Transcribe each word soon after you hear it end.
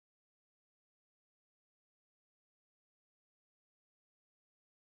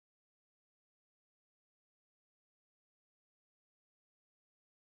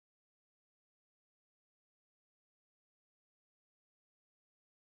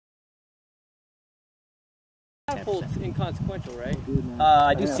whole inconsequential, right?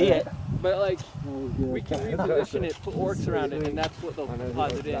 I do see it. But like, we can reposition it, put orcs around it, and that's what they'll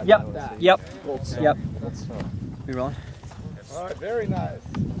deposit in. Yep. We rolling? All right, very nice.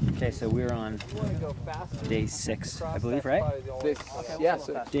 Okay, so we're on day 6, I believe, right? Yes.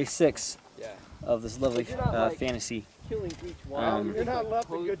 Day 6 of this lovely fantasy.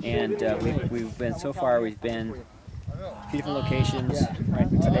 And we've been so far. We've been a few different locations. Right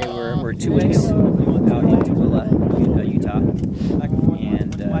today we're 2 weeks out in Tooele, Utah,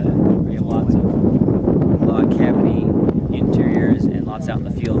 and we have lots of log cabin interiors and lots out in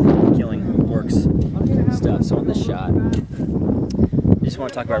the field killing orcs stuff. So on this shot, I just want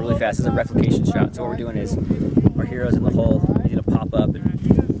to talk about it really fast. This is a replication shot. So what we're doing is our heroes in the hole need to pop up and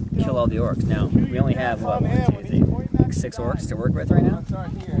kill all the orcs. Now we only have what, 1, 2, 3, like 6 orcs to work with right now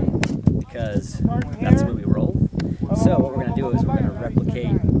because that's where we roll. So what we're going to do is we're going to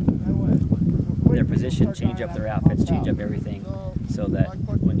replicate their position, change up their outfits, change up everything, so that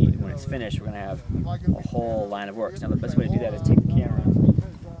when it's finished, we're going to have a whole line of orcs. Now the best way to do that is take the camera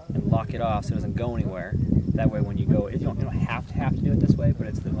and lock it off so it doesn't go anywhere. That way when you go, you don't have to do it this way, but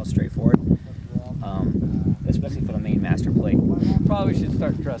it's the most straightforward, especially for the main master plate. Probably should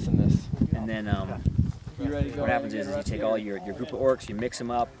start dressing this. And then what happens is you take all your group of orcs, you mix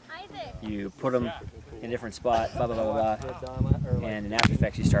them up, you put them in a different spot, blah, blah, blah, blah, blah. And in After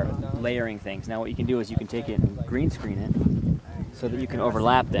Effects you start layering things. Now what you can do is you can take it and green screen it so that you can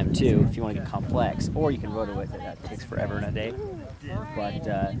overlap them too if you want to get complex, or you can roto with it. That takes forever and a day. But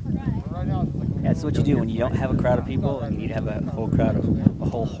that's what you do when you don't have a crowd of people and you need to have a whole crowd of a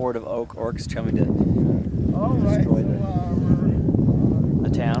whole horde of orcs coming to destroy the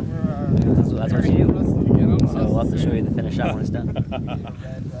town. That's what you do. So we'll have to show you the finished shot when it's done.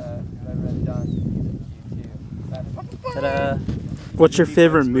 Ta-da! What's your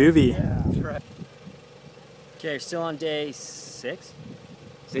favorite movie? Okay, we're still on day 6?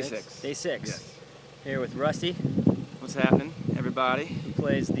 Day 6. Day 6. Yes. Here with Rusty. What's happening, everybody? He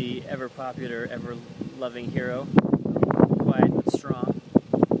plays the ever-popular, ever-loving hero. Quiet but strong.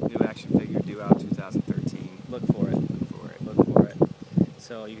 New action figure due out 2013. Look for it. Look for it.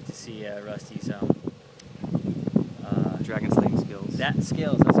 So you get to see Rusty's dragon slaying skills. That's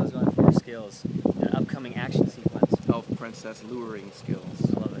what I was going for. Skills. An upcoming action sequence. Elf princess luring skills.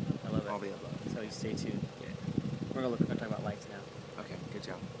 I love it. All the above. So you stay tuned. Yeah. We're gonna talk about lights now. Okay, good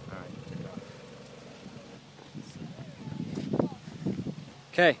job. All right, check it out.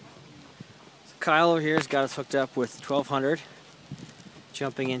 Okay. So Kyle over here has got us hooked up with 1200.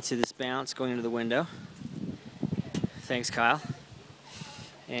 Jumping into this bounce, going into the window. Thanks, Kyle.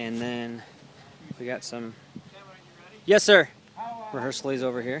 And then we got some. Yes, sir. Rehearsal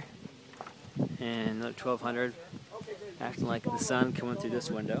over here. And another 1200. Acting like the sun coming through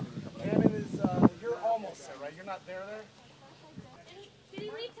this window. You're almost there, right? You're not there.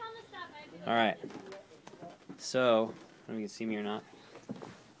 Alright. So, I don't know if you can see me or not.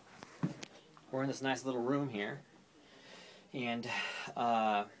 We're in this nice little room here. And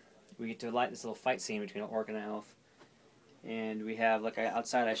we get to light this little fight scene between an orc and an elf. And we have, like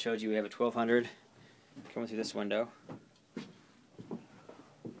outside I showed you, we have a 1200 coming through this window.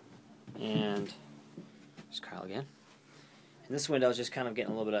 And there's Kyle again. And this window is just kind of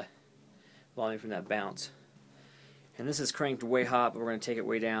getting a little bit of volume from that bounce. And this is cranked way hot, but we're going to take it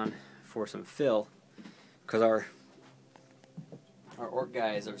way down for some fill. Because our orc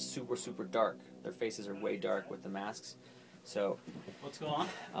guys are super, super dark. Their faces are way dark with the masks. So, what's going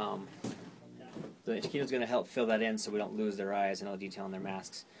on? The Chiquito's going to help fill that in so we don't lose their eyes and all the detail on their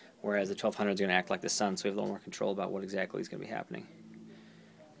masks. Whereas the 1200 is going to act like the sun, so we have a little more control about what exactly is going to be happening.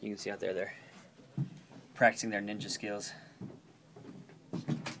 You can see out there they're practicing their ninja skills.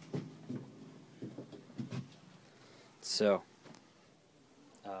 So,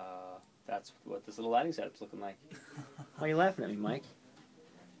 that's what this little lighting setup's looking like. Why are you laughing at me, Mike?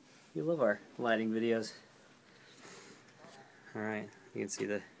 You love our lighting videos. Alright, you can see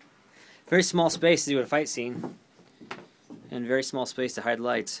the very small space to do a fight scene, and very small space to hide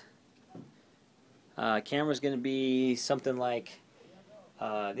lights. Camera's going to be something like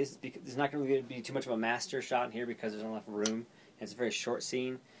this is not going to be too much of a master shot in here because there's not enough room. And it's a very short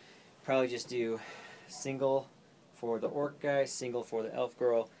scene. Probably just do single for the orc guy, single for the elf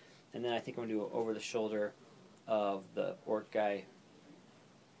girl, and then I think I'm going to do over the shoulder of the orc guy,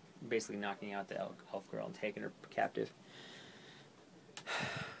 basically knocking out the elf girl and taking her captive.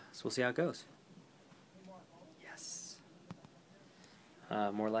 So we'll see how it goes. Yes.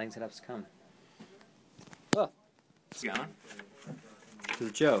 More lighting setups to come. Oh, It's gone. this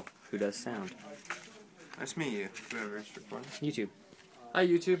is Joe, who does sound. Nice to meet you. Whoever is recording. YouTube. Hi,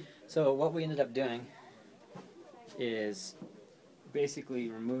 YouTube. So what we ended up doing is basically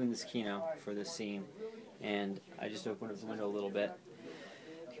removing this Kino for this scene, and I just opened up the window a little bit.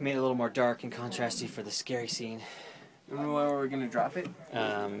 He made it a little more dark and contrasty for the scary scene. Remember where we're gonna drop it?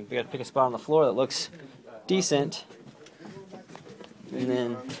 We got to pick a spot on the floor that looks decent, and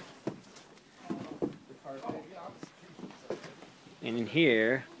then in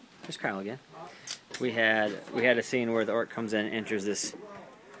here, there's Kyle again. We had a scene where the orc comes in and enters this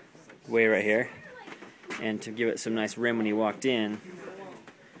way right here, and to give it some nice rim when he walked in,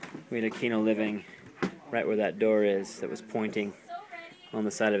 we had a Kino living right where that door is that was pointing on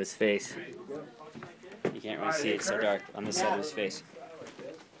the side of his face. You can't really see it, it's so dark on this side of his face.